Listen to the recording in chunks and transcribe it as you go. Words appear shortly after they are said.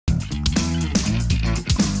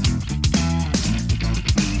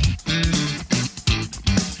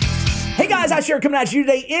guys, Ash here coming at you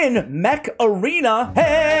today in Mech Arena.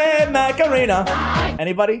 Hey, Mech Arena.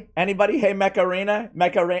 Anybody? Anybody? Hey, Mech Arena?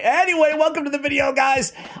 Mech Arena. Anyway, welcome to the video,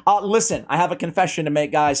 guys. Listen, I have a confession to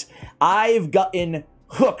make, guys. I've gotten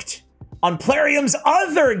hooked on Plarium's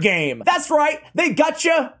other game. That's right, they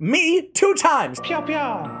gotcha me 2 times. Pew, pew.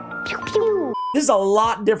 Pew, pew. This is a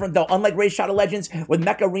lot different though. Unlike Raid Shadow Legends, with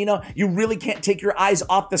Mech Arena, you really can't take your eyes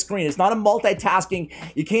off the screen. It's not a multitasking.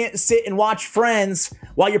 You can't sit and watch Friends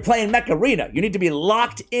while you're playing Mech Arena. You need to be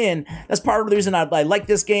locked in. That's part of the reason I like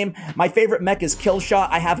this game. My favorite mech is Killshot.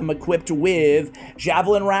 I have him equipped with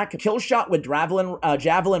Javelin Rack. Killshot with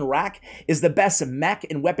Javelin Rack is the best mech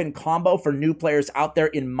and weapon combo for new players out there,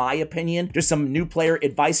 in my opinion. Just some new player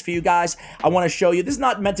advice for you guys. I want to show you. This is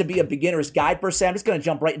not meant to be a beginner's guide per se. I'm just going to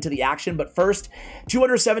jump right into the action. But first,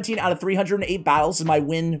 217 out of 308 battles is my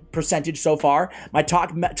win percentage so far. My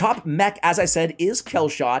top mech, as I said, is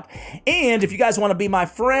Killshot. And if you guys want to be my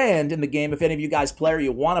friend in the game, if any of you guys play or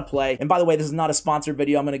you want to play, and by the way, this is not a sponsored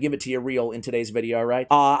video, I'm going to give it to you real in today's video, all right?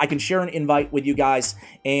 I can share an invite with you guys,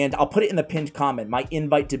 and I'll put it in the pinned comment, my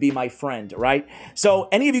invite to be my friend, right? So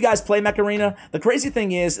any of you guys play Mech Arena? The crazy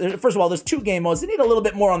thing is, first of all, there's 2 game modes. They need a little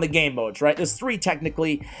bit more on the game modes, right? There's 3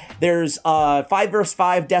 technically. There's 5 versus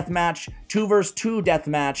 5 deathmatch, 2 versus 2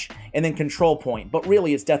 deathmatch, and then control point. But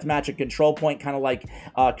really, it's deathmatch and control point, kind of like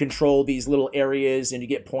control these little areas, and you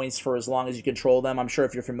get points for as long as you control them. I'm sure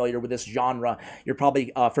if you're familiar with this genre, you're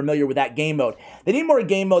probably familiar with that game mode. They need more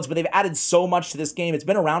game modes, but they've added so much to this game. It's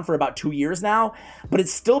been around for about 2 years now, but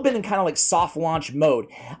it's still been in kind of like soft launch mode.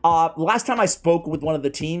 Last time I spoke with one of the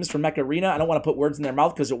teams from Mech Arena, I don't want to put words in their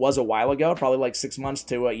mouth because it was a while ago, probably like 6 months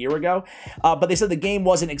to a year ago, but they said the game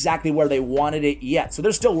wasn't exactly where they wanted it yet. So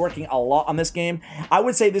they're still working a lot on this game. I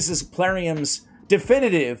would say this is Plarium's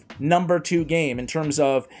definitive #2 game in terms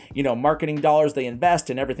of, you know, marketing dollars they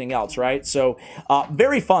invest and everything else, right? So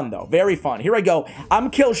very fun though, very fun. Here I go.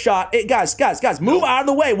 I'm Killshot. Hey, guys, move out of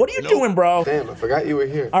the way. What are you doing, bro? Damn, I forgot you were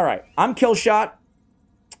here. All right, I'm Killshot.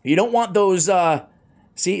 You don't want those,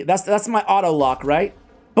 see, that's my auto lock, right?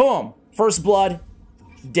 Boom, first blood,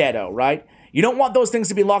 deado, right? You don't want those things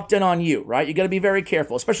to be locked in on you, right? You got to be very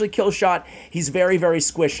careful, especially Killshot. He's very, very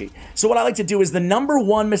squishy. So what I like to do is the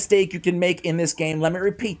 #1 mistake you can make in this game, let me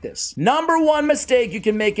repeat this. #1 mistake you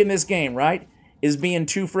can make in this game, right, is being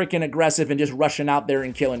too freaking aggressive and just rushing out there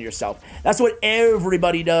and killing yourself. That's what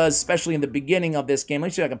everybody does, especially in the beginning of this game. Let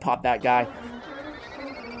me see if I can pop that guy.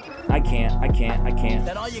 I can't. Is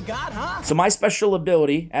that all you got, huh? So my special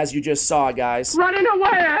ability, as you just saw, guys. Running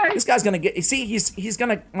away! This guy's gonna get, see, he's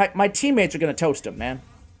gonna, my teammates are gonna toast him, man.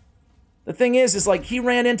 The thing is like, he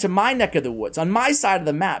ran into my neck of the woods, on my side of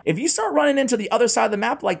the map. If you start running into the other side of the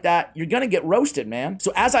map like that, you're gonna get roasted, man.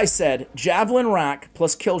 So as I said, Javelin Rack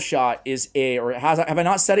plus Killshot is have I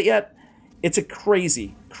not said it yet? It's a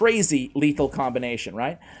crazy, crazy lethal combination,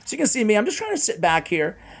 right? So you can see me, I'm just trying to sit back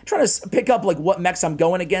here, trying to pick up like what mechs I'm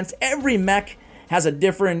going against. Every mech has a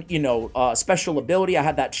different, you know, special ability. I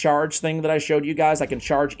had that charge thing that I showed you guys. I can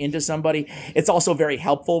charge into somebody. It's also very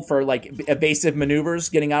helpful for like evasive maneuvers,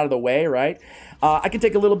 getting out of the way, right? I can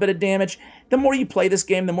take a little bit of damage. The more you play this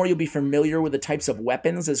game, the more you'll be familiar with the types of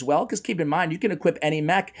weapons as well, because keep in mind, you can equip any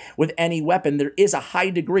mech with any weapon. There is a high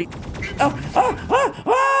degree.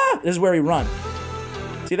 This is where we run.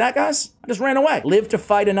 See that, guys? I just ran away. Live to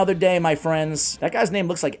fight another day, my friends. That guy's name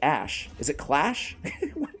looks like Ash. Is it Clash?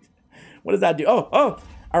 What does that do? Oh.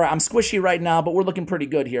 All right, I'm squishy right now, but we're looking pretty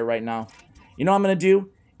good here right now. You know what I'm going to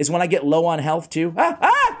do? Is when I get low on health, too.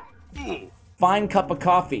 Fine cup of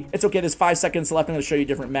coffee. It's okay, there's 5 seconds left. I'm going to show you a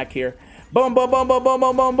different mech here. Boom, boom, boom, boom, boom,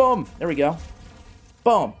 boom, boom, boom. There we go.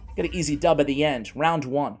 Boom. Get an easy dub at the end. Round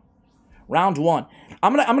 1. Round 1.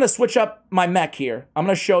 I'm gonna switch up my mech here. I'm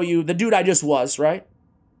going to show you the dude I just was, right?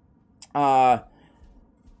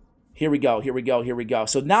 Here we go.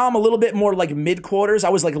 So now I'm a little bit more like mid-quarters. I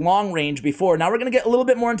was like long range before. Now we're going to get a little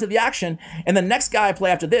bit more into the action. And the next guy I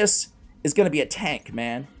play after this is going to be a tank,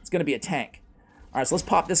 man. It's going to be a tank. All right, so let's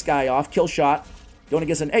pop this guy off. Killshot. Going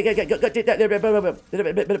against an...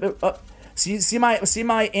 See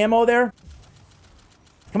my ammo there?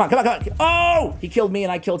 Come on. Oh! He killed me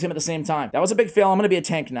and I killed him at the same time. That was a big fail. I'm going to be a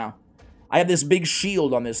tank now. I have this big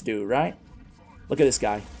shield on this dude, right? Look at this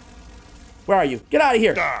guy. Where are you? Get out of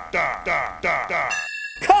here.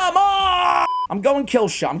 Come on! I'm going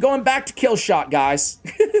Killshot. I'm going back to Killshot, guys.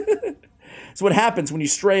 That's what happens when you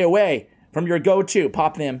stray away from your go-to.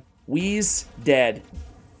 Pop them. Wheeze dead.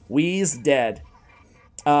 Wheeze dead.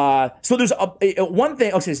 So there's one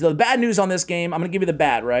thing. Okay, so the bad news on this game, I'm going to give you the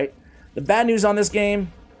bad, right? The bad news on this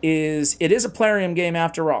game is it is a Plarium game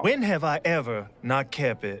after all. When have I ever not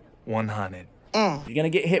kept it 100? You're going to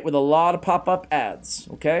get hit with a lot of pop-up ads,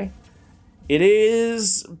 okay? it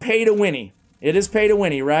is pay to winny. It is pay to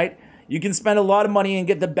winny, right? You can spend a lot of money and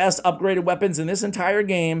get the best upgraded weapons in this entire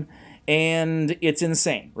game, and it's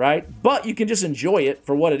insane, right? But you can just enjoy it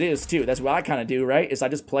for what it is, too. That's what I kind of do, right? Is I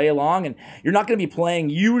just play along, and you're not going to be playing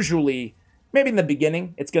usually, maybe in the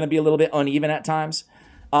beginning, it's going to be a little bit uneven at times.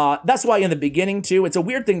 That's why in the beginning, too, it's a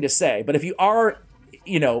weird thing to say, but if you are,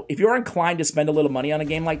 you know, if you're inclined to spend a little money on a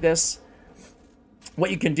game like this, what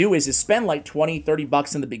you can do is spend like 20, 30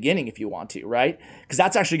 bucks in the beginning if you want to, right? Because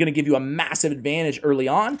that's actually going to give you a massive advantage early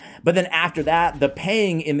on. But then after that, the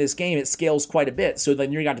paying in this game, it scales quite a bit. So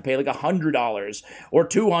then you're going to have to pay like $100 or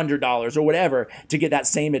 $200 or whatever to get that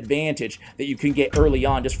same advantage that you can get early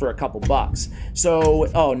on just for a couple bucks. So,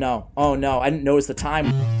 oh no, I didn't notice the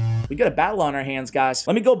time. We got a battle on our hands, guys.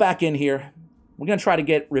 Let me go back in here. We're going to try to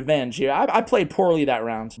get revenge here. I played poorly that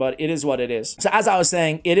round, but it is what it is. So as I was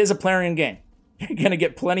saying, it is a Plarium game. You're going to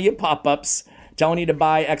get plenty of pop-ups telling you to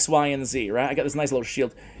buy X, Y, and Z, right? I got this nice little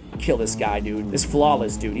shield. Kill this guy, dude. This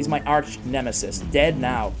flawless dude. He's my arch nemesis. Dead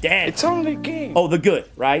now. Dead. It's only a game. Oh, the good,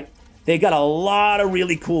 right? They got a lot of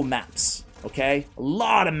really cool maps, okay? A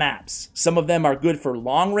lot of maps. Some of them are good for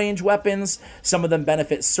long-range weapons. Some of them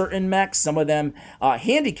benefit certain mechs. Some of them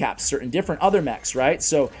handicap certain different other mechs, right?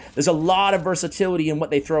 So there's a lot of versatility in what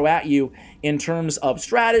they throw at you in terms of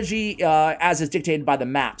strategy as is dictated by the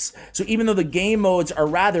maps. So even though the game modes are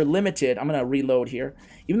rather limited, I'm going to reload here.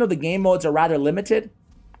 Even though the game modes are rather limited,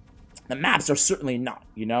 the maps are certainly not,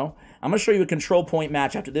 you know? I'm going to show you a control point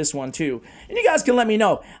match after this one, too. And you guys can let me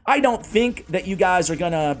know. I don't think that you guys are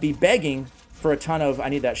going to be begging for a ton of... I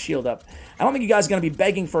need that shield up. I don't think you guys are going to be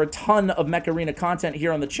begging for a ton of Mech Arena content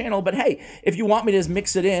here on the channel. But hey, if you want me to just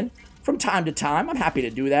mix it in from time to time, I'm happy to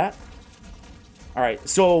do that. All right,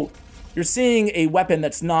 so you're seeing a weapon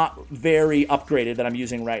that's not very upgraded that I'm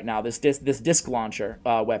using right now. This disc launcher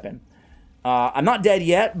weapon. I'm not dead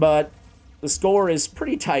yet, but the score is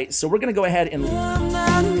pretty tight. So we're going to go ahead and...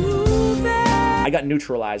 I got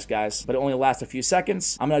neutralized, guys, but it only lasts a few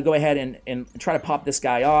seconds. I'm going to go ahead and try to pop this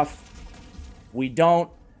guy off. We don't,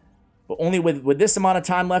 but only with this amount of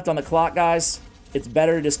time left on the clock, guys, it's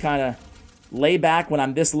better to just kind of lay back when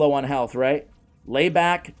I'm this low on health, right? Lay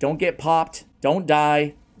back, don't get popped, don't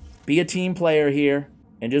die, be a team player here,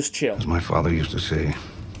 and just chill. As my father used to say,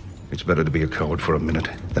 it's better to be a coward for a minute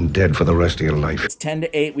than dead for the rest of your life. It's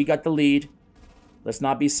 10-8, we got the lead. Let's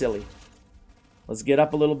not be silly. Let's get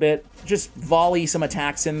up a little bit. Just volley some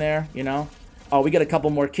attacks in there, you know? Oh, we got a couple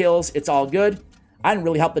more kills. It's all good. I didn't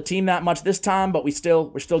really help the team that much this time, but we're still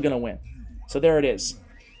going to win. So there it is.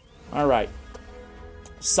 All right.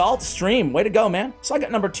 Salt Stream. Way to go, man. So I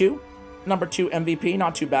got number 2. Number 2 MVP.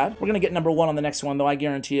 Not too bad. We're going to get number 1 on the next one, though. I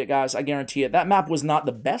guarantee it, guys. I guarantee it. That map was not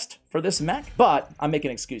the best for this mech, but I'm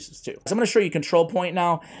making excuses, too. So I'm going to show you control point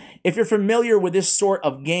now. If you're familiar with this sort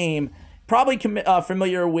of game... Probably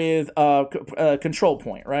familiar with control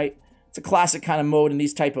point, right? It's a classic kind of mode in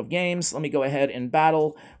these type of games. Let me go ahead and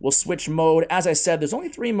battle. We'll switch mode. As I said, there's only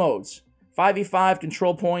 3 modes. 5v5,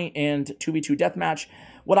 control point, and 2v2 deathmatch.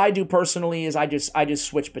 What I do personally is I just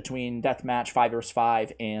switch between deathmatch, 5 versus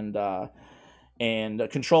 5, and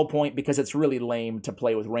control point because it's really lame to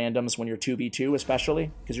play with randoms when you're 2v2,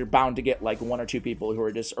 especially because you're bound to get like 1 or 2 people who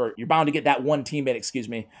are just, or you're bound to get that one teammate, excuse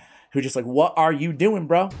me, who's just like, what are you doing,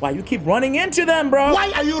 bro? Why you keep running into them, bro? Why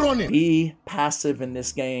are you running? Be passive in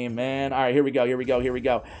this game, man. All right, here we go. So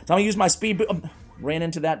I'm gonna use my speed. Ran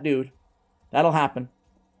into that dude. That'll happen.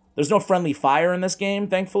 There's no friendly fire in this game,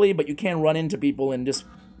 thankfully, but you can run into people and just,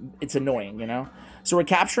 it's annoying, you know? So we're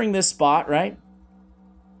capturing this spot, right?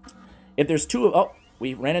 If there's 2 of, oh,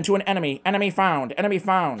 we ran into an enemy. Enemy found.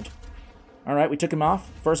 All right, we took him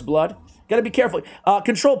off. First blood. Gotta be careful.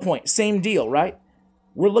 Control point, same deal, right?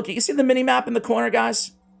 We're looking, you see the mini-map in the corner,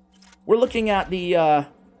 guys? We're looking at the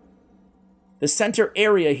center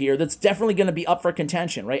area here that's definitely going to be up for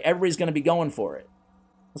contention, right? Everybody's going to be going for it.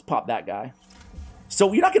 Let's pop that guy.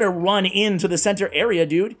 So you're not going to run into the center area,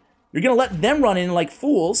 dude. You're going to let them run in like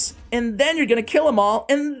fools, and then you're going to kill them all,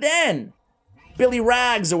 and then Billy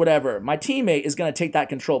Rags or whatever, my teammate, is going to take that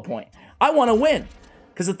control point. I want to win.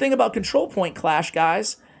 Because the thing about control point clash,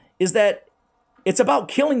 guys, is that it's about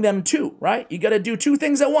killing them too, right? You got to do 2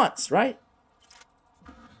 things at once, right?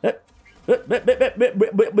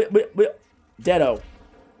 Deado.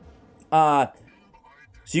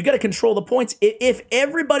 So you got to control the points. If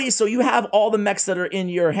everybody, so you have all the mechs that are in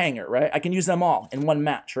your hangar, right? I can use them all in one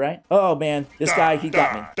match, right? Oh man, this guy, he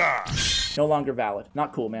got me. No longer valid.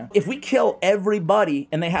 Not cool, man. If we kill everybody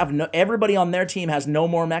and they have everybody on their team has no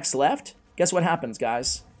more mechs left, guess what happens,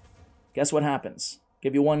 guys? Guess what happens?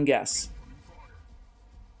 Give you one guess.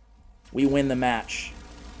 We win the match,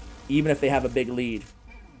 even if they have a big lead.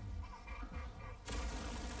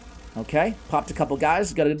 Okay, popped a couple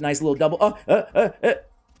guys. Got a nice little double.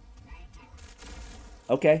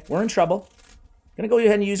 Okay, we're in trouble. Gonna go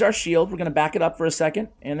ahead and use our shield. We're gonna back it up for a second,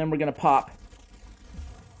 and then we're gonna pop.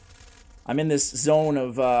 I'm in this zone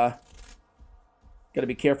of, gotta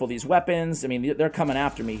be careful of these weapons. I mean, they're coming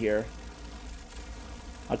after me here.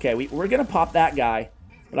 Okay, we're gonna pop that guy,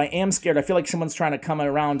 but I am scared. I feel like someone's trying to come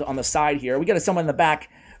around on the side here. We got someone in the back.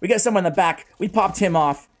 We got someone in the back. We popped him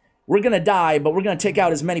off. We're gonna die, but we're gonna take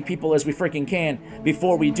out as many people as we freaking can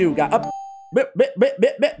before we do. Got up,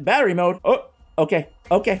 battery mode. Oh, okay.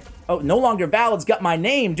 Oh, no longer valid's got my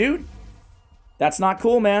name, dude. That's not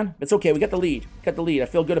cool, man. It's okay. We got the lead. I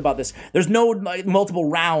feel good about this. There's no multiple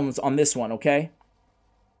rounds on this one, okay?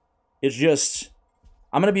 It's just,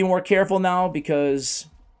 I'm gonna be more careful now because,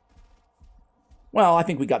 well, I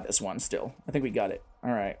think we got this one still. I think we got it.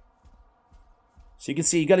 All right. So you can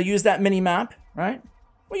see, you got to use that mini map, right?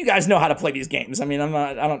 Well, you guys know how to play these games. I mean,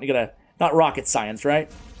 not rocket science,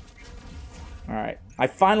 right? All right. I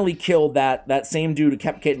finally killed that same dude who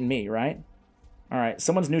kept hitting me, right? All right.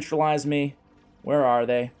 Someone's neutralized me. Where are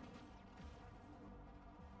they?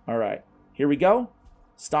 All right. Here we go.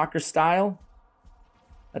 Stalker style.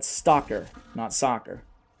 That's stalker, not soccer.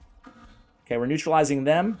 Okay, we're neutralizing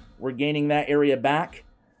them. We're gaining that area back.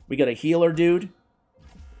 We got a healer dude.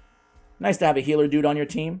 Nice to have a healer dude on your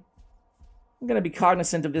team. I'm going to be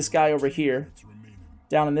cognizant of this guy over here.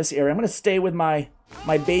 Down in this area. I'm going to stay with my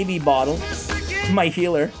baby bottle. My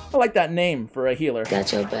healer. I like that name for a healer.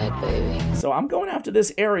 Got your back, baby. So I'm going after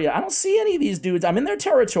this area. I don't see any of these dudes. I'm in their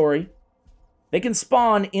territory. They can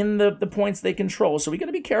spawn in the points they control. So we got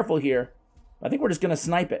to be careful here. I think we're just going to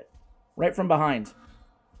snipe it. Right from behind.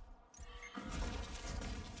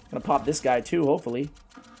 Gonna pop this guy too, hopefully.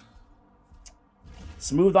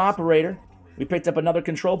 Smooth operator. We picked up another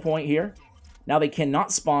control point here. Now they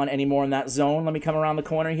cannot spawn anymore in that zone. Let me come around the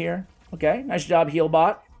corner here. Okay, nice job,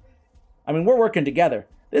 Healbot. I mean, we're working together.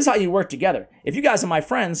 This is how you work together. If you guys are my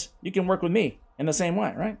friends, you can work with me in the same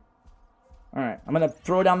way, right? All right, I'm gonna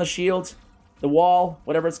throw down the shield, the wall,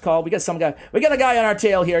 whatever it's called. We got some guy. We got a guy on our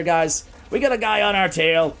tail here, guys. We got a guy on our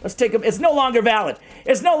tail. Let's take him. It's no longer valid.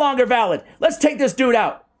 It's no longer valid. Let's take this dude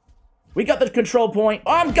out. We got the control point.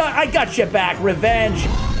 Oh, I got you back. Revenge.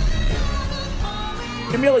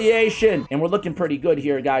 Humiliation. And we're looking pretty good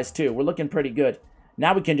here, guys, too. We're looking pretty good.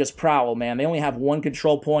 Now we can just prowl, man. They only have one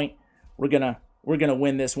control point. We're gonna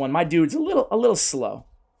win this one. My dude's a little slow.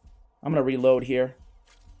 I'm gonna reload here.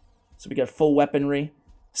 So we got full weaponry.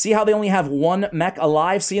 See how they only have one mech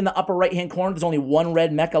alive? See in the upper right-hand corner, there's only one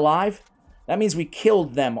red mech alive? That means we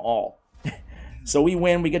killed them all. So we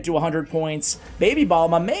win, we get to 100 points. Baby Ball,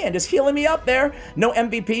 my man, just healing me up there. No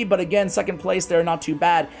MVP, but again, second place there, not too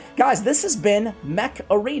bad. Guys, this has been Mech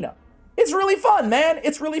Arena. It's really fun, man.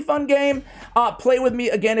 It's a really fun game. Play with me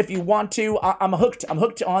again if you want to. I'm hooked. I'm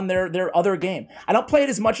hooked on their other game. I don't play it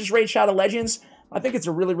as much as Raid Shadow Legends. I think it's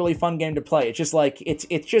a really fun game to play. It's just like,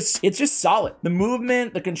 it's just solid. The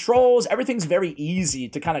movement, the controls, everything's very easy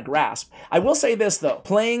to kind of grasp. I will say this though,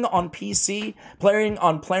 playing on PC, playing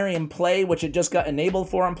on Plarium Play, which it just got enabled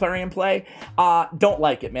for on Plarium Play, don't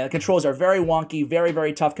like it, man. The controls are very wonky,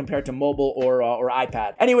 very tough compared to mobile or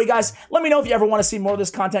iPad. Anyway, guys, let me know if you ever want to see more of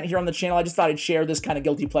this content here on the channel. I just thought I'd share this kind of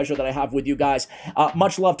guilty pleasure that I have with you guys.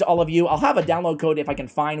 Much love to all of you. I'll have a download code if I can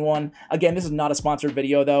find one. Again, this is not a sponsored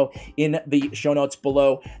video though, in the show notes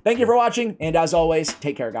below. Thank you for watching, and as always,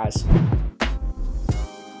 take care, guys.